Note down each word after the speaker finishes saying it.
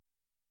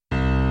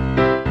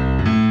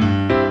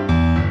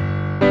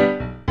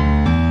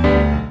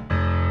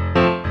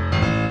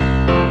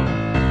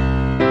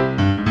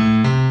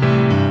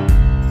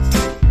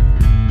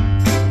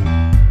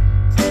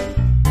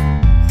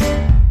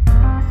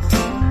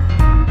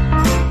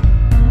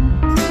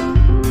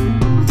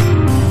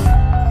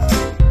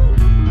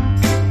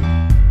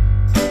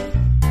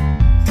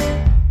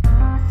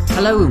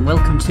Hello and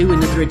welcome to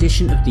another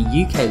edition of the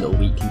UK Law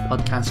Weekly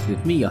podcast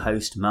with me, your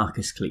host,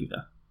 Marcus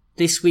Cleaver.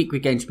 This week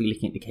we're going to be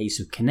looking at the case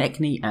of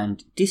Konechny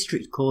and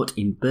District Court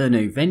in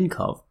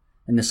Brno-Venkov,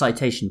 and the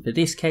citation for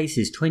this case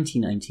is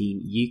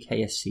 2019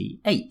 UKSC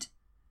 8.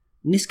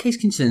 And this case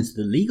concerns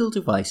the legal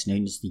device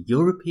known as the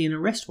European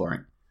Arrest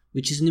Warrant,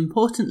 which is an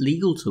important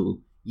legal tool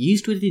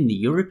used within the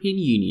European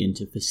Union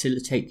to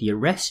facilitate the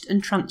arrest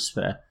and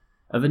transfer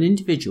of an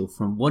individual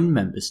from one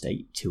member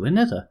state to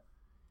another.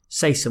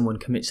 Say someone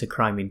commits a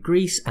crime in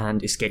Greece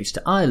and escapes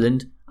to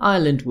Ireland,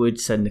 Ireland would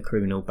send the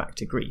criminal back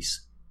to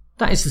Greece.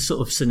 That is the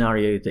sort of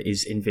scenario that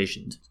is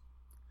envisioned.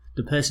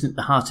 The person at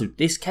the heart of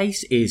this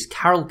case is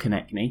Karol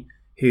Konechny,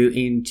 who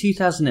in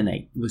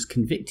 2008 was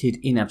convicted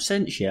in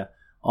absentia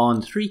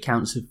on 3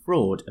 counts of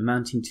fraud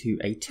amounting to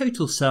a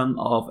total sum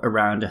of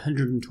around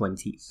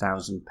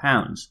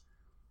 £120,000.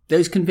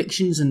 Those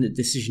convictions and the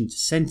decision to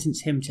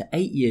sentence him to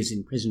 8 years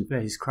in prison for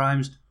his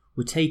crimes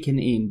were taken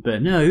in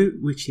Brno,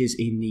 which is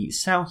in the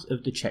south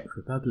of the Czech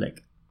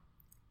Republic.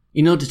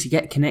 In order to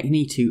get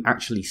Konechny to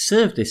actually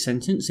serve this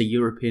sentence, a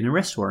European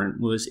arrest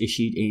warrant was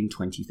issued in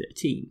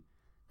 2013.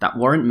 That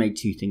warrant made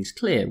 2 things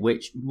clear,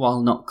 which,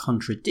 while not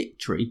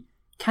contradictory,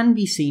 can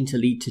be seen to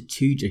lead to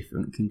 2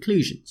 different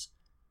conclusions.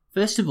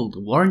 First of all,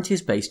 the warrant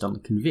is based on the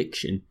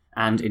conviction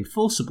and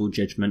enforceable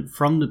judgment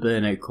from the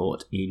Brno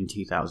court in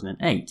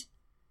 2008.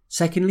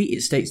 Secondly,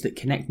 it states that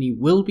Konechny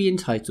will be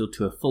entitled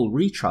to a full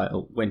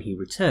retrial when he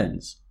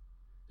returns.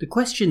 The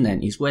question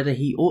then is whether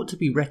he ought to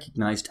be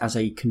recognised as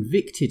a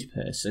convicted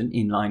person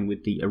in line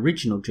with the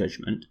original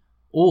judgment,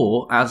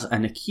 or as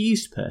an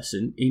accused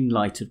person in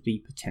light of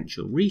the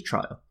potential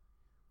retrial.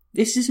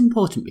 This is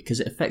important because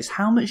it affects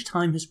how much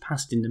time has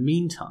passed in the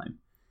meantime.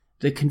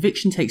 The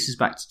conviction takes us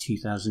back to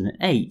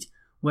 2008,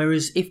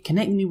 whereas if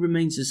Konechny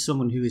remains as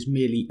someone who is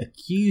merely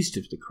accused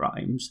of the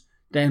crimes,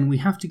 then we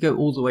have to go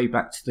all the way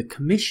back to the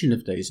commission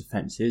of those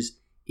offences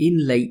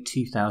in late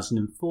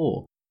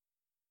 2004.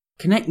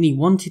 Konechny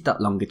wanted that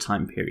longer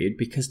time period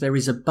because there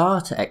is a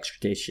bar to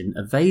extradition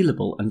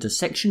available under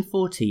Section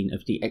 14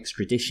 of the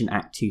Extradition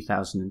Act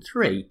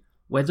 2003,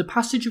 where the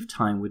passage of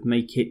time would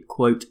make it,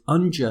 quote,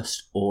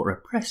 unjust or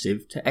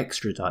oppressive to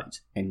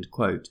extradite, end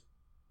quote.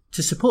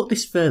 To support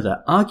this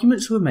further,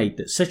 arguments were made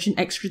that such an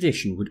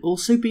extradition would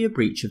also be a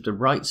breach of the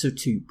rights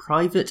to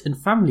private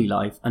and family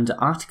life under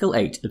Article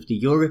 8 of the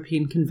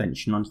European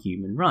Convention on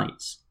Human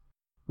Rights.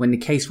 When the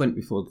case went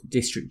before the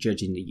district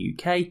judge in the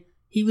UK,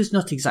 he was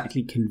not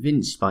exactly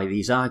convinced by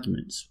these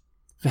arguments.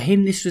 For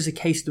him, this was a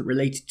case that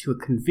related to a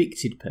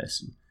convicted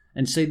person,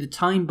 and so the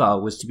time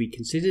bar was to be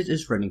considered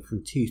as running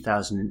from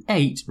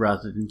 2008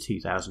 rather than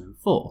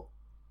 2004.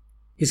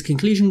 His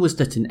conclusion was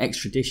that an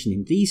extradition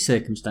in these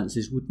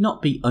circumstances would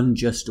not be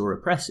unjust or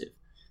oppressive.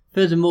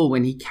 Furthermore,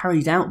 when he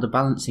carried out the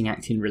balancing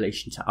act in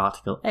relation to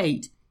Article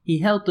 8, he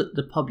held that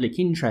the public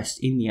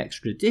interest in the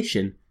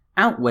extradition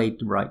outweighed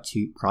the right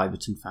to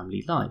private and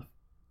family life.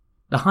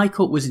 The High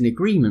Court was in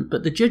agreement,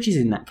 but the judges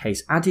in that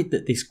case added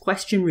that this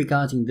question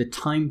regarding the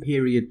time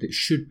period that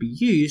should be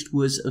used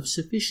was of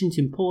sufficient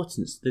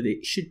importance that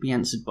it should be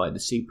answered by the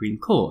Supreme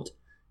Court,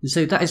 and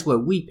so that is where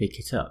we pick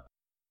it up.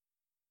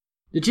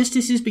 The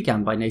justices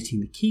began by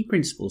noting the key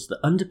principles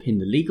that underpin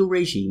the legal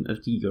regime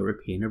of the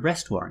European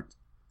Arrest Warrant.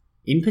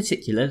 In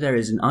particular, there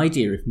is an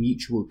idea of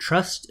mutual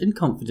trust and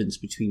confidence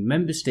between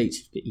member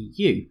states of the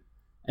EU,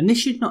 and this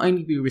should not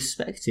only be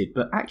respected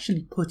but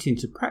actually put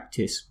into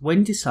practice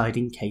when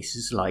deciding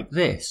cases like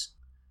this.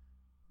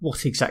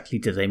 What exactly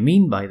do they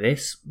mean by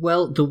this?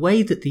 Well, the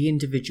way that the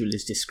individual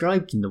is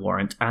described in the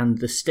warrant and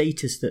the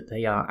status that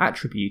they are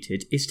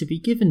attributed is to be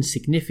given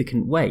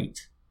significant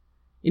weight.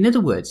 In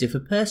other words, if a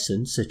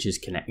person, such as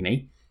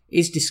Konechny,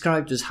 is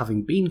described as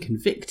having been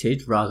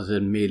convicted rather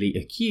than merely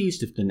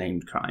accused of the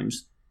named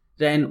crimes,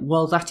 then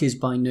while that is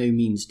by no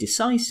means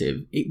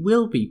decisive, it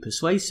will be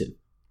persuasive.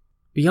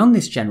 Beyond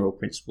this general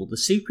principle, the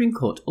Supreme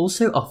Court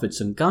also offered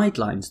some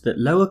guidelines that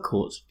lower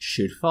courts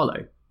should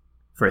follow.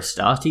 For a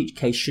start, each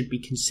case should be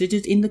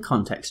considered in the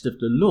context of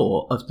the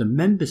law of the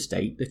member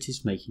state that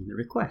is making the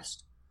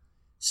request.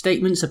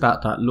 Statements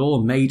about that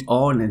law made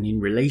on and in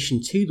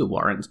relation to the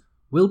warrant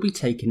will be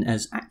taken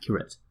as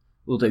accurate,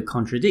 although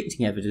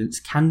contradicting evidence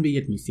can be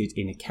admitted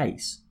in a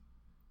case.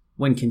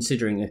 When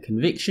considering a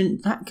conviction,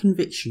 that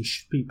conviction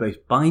should be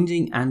both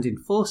binding and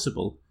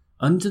enforceable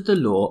under the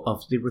law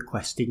of the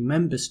requesting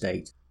member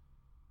state.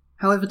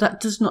 However, that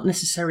does not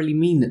necessarily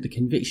mean that the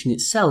conviction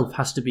itself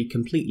has to be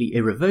completely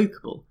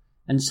irrevocable,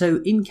 and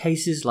so in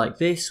cases like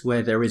this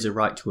where there is a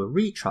right to a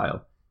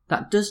retrial,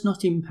 that does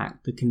not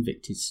impact the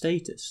convicted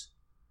status.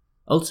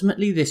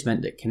 Ultimately, this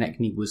meant that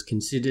Konechny was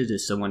considered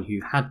as someone who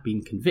had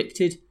been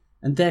convicted,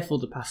 and therefore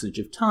the passage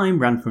of time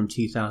ran from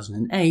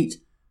 2008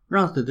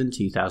 rather than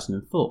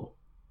 2004.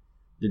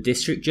 The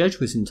district judge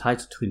was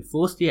entitled to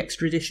enforce the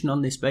extradition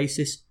on this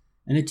basis,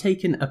 and had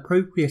taken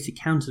appropriate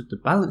account of the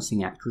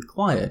balancing act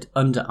required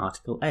under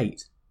Article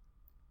 8.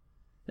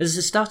 As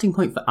a starting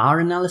point for our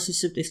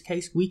analysis of this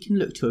case, we can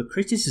look to a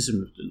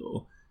criticism of the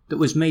law that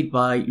was made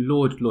by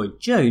Lord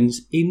Lloyd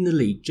Jones in the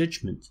lead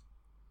judgment.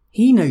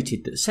 He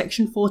noted that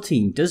Section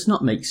 14 does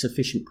not make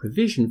sufficient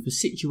provision for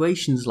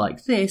situations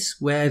like this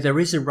where there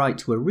is a right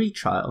to a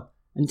retrial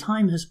and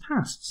time has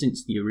passed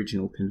since the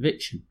original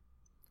conviction.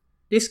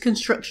 This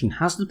construction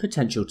has the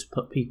potential to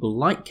put people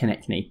like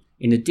Konechny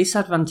in a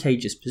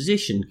disadvantageous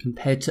position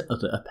compared to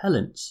other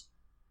appellants.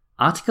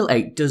 Article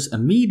 8 does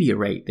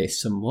ameliorate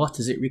this somewhat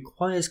as it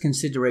requires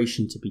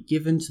consideration to be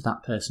given to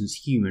that person's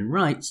human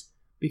rights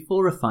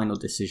before a final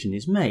decision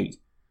is made,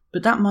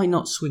 but that might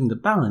not swing the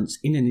balance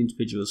in an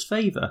individual's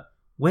favour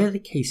where the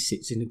case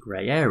sits in a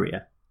grey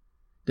area.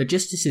 The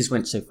justices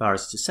went so far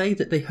as to say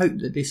that they hope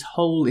that this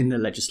hole in the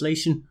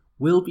legislation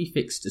will be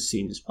fixed as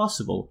soon as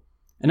possible,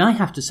 and I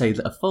have to say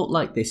that a fault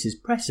like this is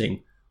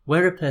pressing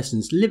where a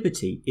person's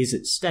liberty is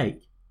at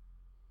stake.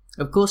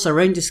 Of course, our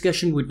own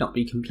discussion would not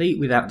be complete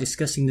without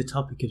discussing the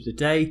topic of the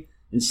day,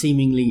 and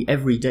seemingly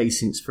every day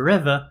since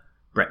forever,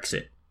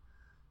 Brexit.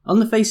 On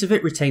the face of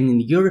it, retaining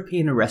the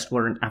European arrest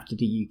warrant after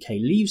the UK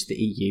leaves the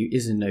EU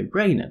is a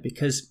no-brainer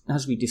because,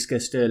 as we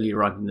discussed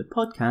earlier on in the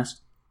podcast,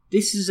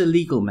 this is a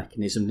legal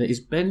mechanism that is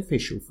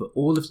beneficial for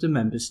all of the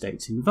member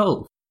states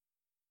involved.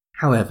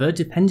 However,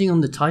 depending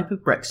on the type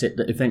of Brexit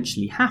that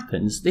eventually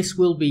happens, this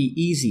will be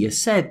easier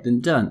said than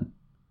done.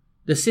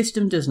 The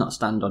system does not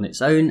stand on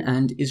its own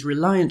and is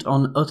reliant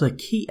on other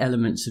key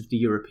elements of the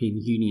European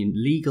Union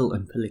legal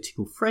and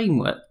political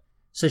framework,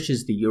 such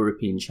as the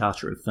European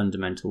Charter of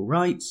Fundamental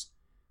Rights,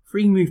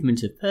 free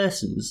movement of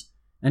persons,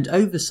 and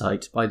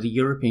oversight by the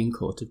European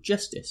Court of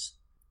Justice.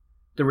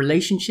 The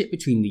relationship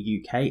between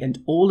the UK and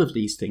all of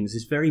these things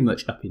is very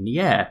much up in the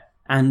air,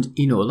 and,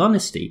 in all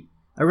honesty,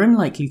 are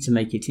unlikely to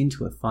make it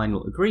into a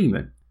final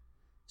agreement.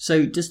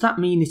 So does that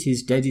mean it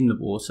is dead in the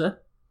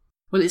water?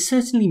 Well, it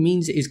certainly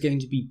means it is going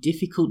to be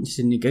difficult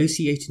to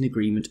negotiate an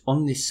agreement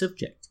on this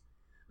subject,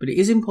 but it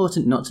is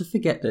important not to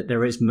forget that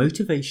there is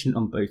motivation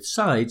on both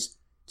sides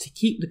to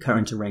keep the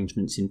current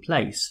arrangements in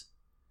place.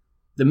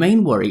 The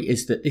main worry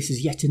is that this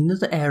is yet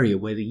another area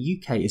where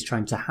the UK is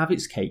trying to have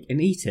its cake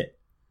and eat it,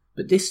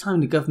 but this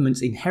time the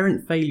government's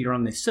inherent failure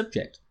on this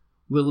subject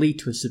will lead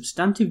to a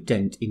substantive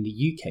dent in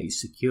the UK's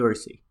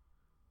security.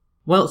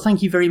 Well,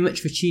 thank you very much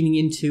for tuning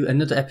in to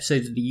another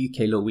episode of the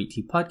UK Law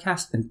Weekly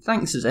podcast, and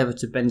thanks as ever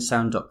to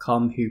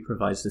bensound.com who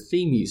provides the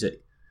theme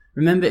music.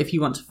 Remember, if you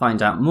want to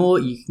find out more,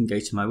 you can go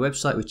to my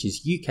website, which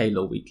is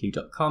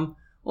uklawweekly.com,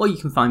 or you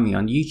can find me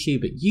on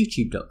YouTube at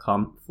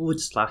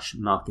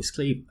youtube.com/Marcus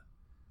Cleaver.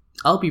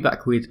 I'll be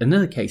back with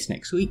another case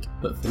next week,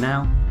 but for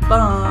now,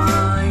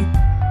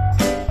 bye!